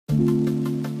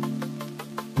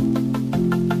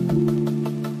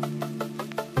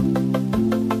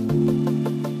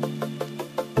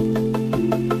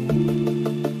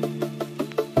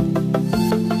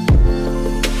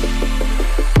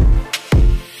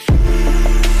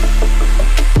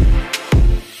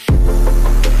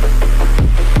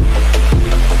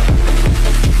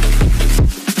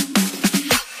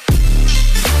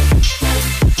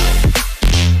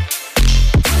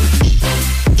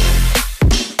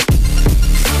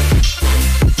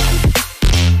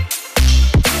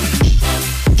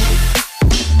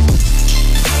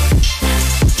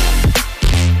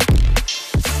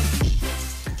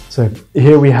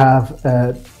Here we have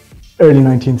an early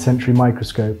 19th century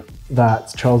microscope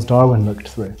that Charles Darwin looked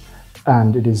through,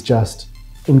 and it is just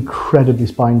incredibly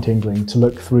spine-tingling to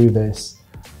look through this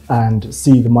and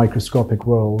see the microscopic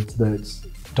world that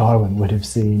Darwin would have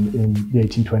seen in the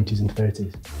 1820s and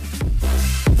 30s.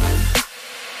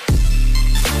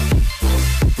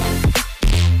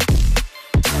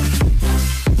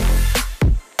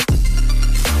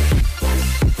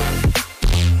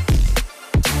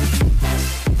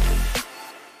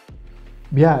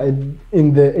 Yeah,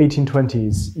 in the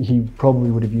 1820s, he probably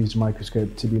would have used a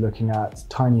microscope to be looking at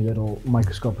tiny little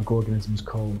microscopic organisms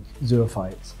called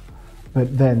zoophytes.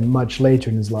 But then, much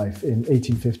later in his life, in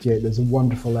 1858, there's a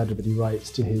wonderful letter that he writes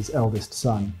to his eldest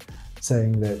son,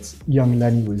 saying that young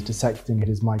Lenny was dissecting at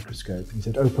his microscope. And he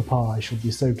said, "Oh, Papa, I shall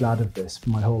be so glad of this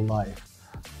for my whole life."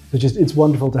 So it's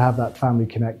wonderful to have that family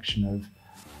connection of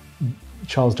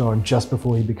Charles Darwin, just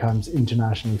before he becomes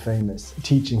internationally famous,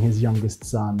 teaching his youngest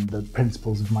son the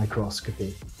principles of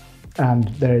microscopy. And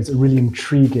there's a really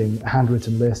intriguing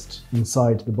handwritten list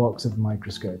inside the box of the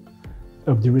microscope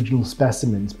of the original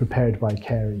specimens prepared by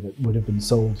Cary that would have been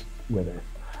sold with it.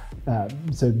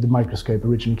 So the microscope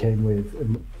originally came with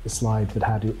a slide that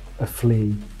had a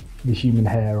flea, the human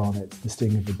hair on it, the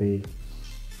sting of the bee,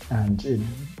 and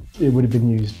it would have been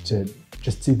used to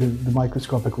just see the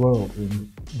microscopic world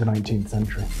in the 19th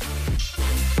century.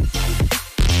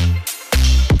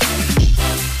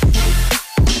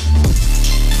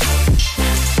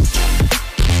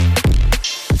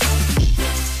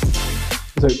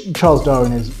 So Charles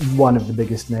Darwin is one of the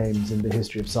biggest names in the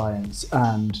history of science,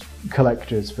 and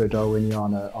collectors for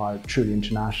Darwiniana are truly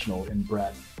international in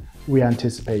breadth. We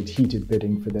anticipate heated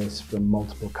bidding for this from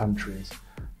multiple countries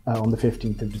on the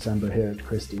 15th of December here at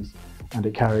Christie's, and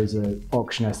it carries an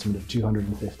auction estimate of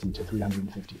 £250,000 to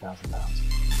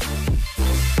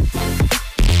 £350,000.